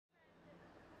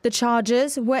The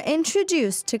charges were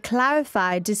introduced to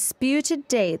clarify disputed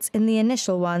dates in the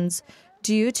initial ones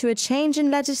due to a change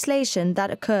in legislation that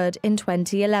occurred in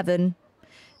 2011.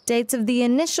 Dates of the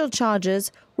initial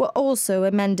charges were also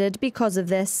amended because of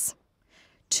this.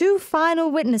 2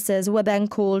 final witnesses were then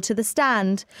called to the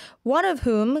stand, one of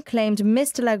whom claimed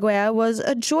Mr. Laguea was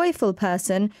a joyful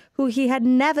person who he had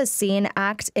never seen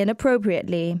act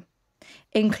inappropriately.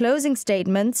 In closing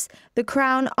statements, the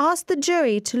Crown asked the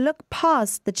jury to look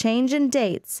past the change in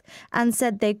dates and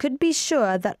said they could be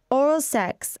sure that oral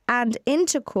sex and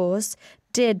intercourse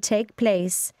did take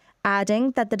place,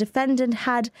 adding that the defendant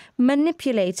had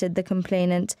manipulated the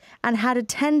complainant and had a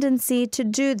tendency to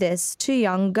do this to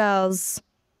young girls.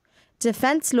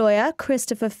 Defense lawyer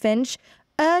Christopher Finch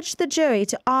urged the jury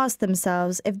to ask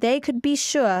themselves if they could be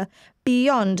sure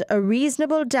beyond a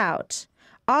reasonable doubt,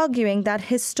 arguing that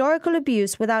historical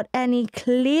abuse without any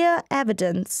clear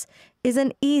evidence is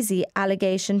an easy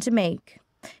allegation to make.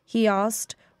 He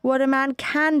asked what a man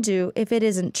can do if it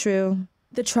isn't true.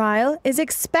 The trial is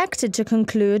expected to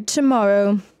conclude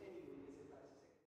tomorrow.